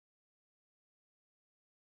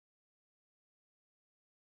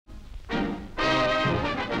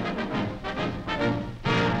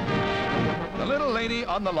me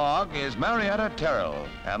on the log is Marietta Terrill,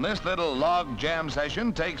 and this little log jam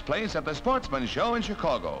session takes place at the Sportsman show in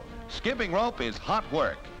Chicago. Skipping rope is hot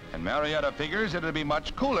work, and Marietta figures it'll be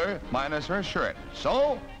much cooler minus her shirt.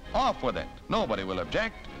 So, off with it. Nobody will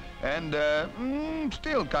object. And,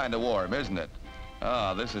 still kind of warm, isn't it?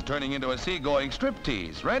 Ah, this is turning into a seagoing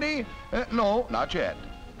striptease. Ready? No, not yet.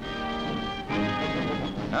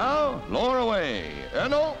 Now, lower away.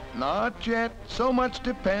 No, not yet. So much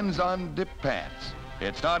depends on the pants.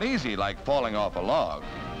 It's not easy like falling off a log.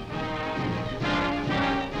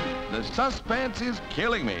 The suspense is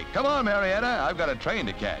killing me. Come on, Marietta, I've got a train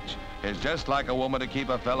to catch. It's just like a woman to keep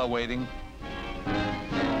a fella waiting.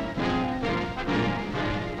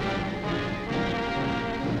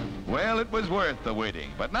 Well, it was worth the waiting,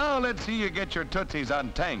 but now let's see you get your tootsies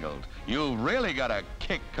untangled. You've really got a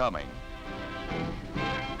kick coming.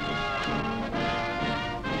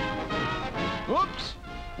 Oops,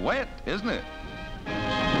 wet, isn't it?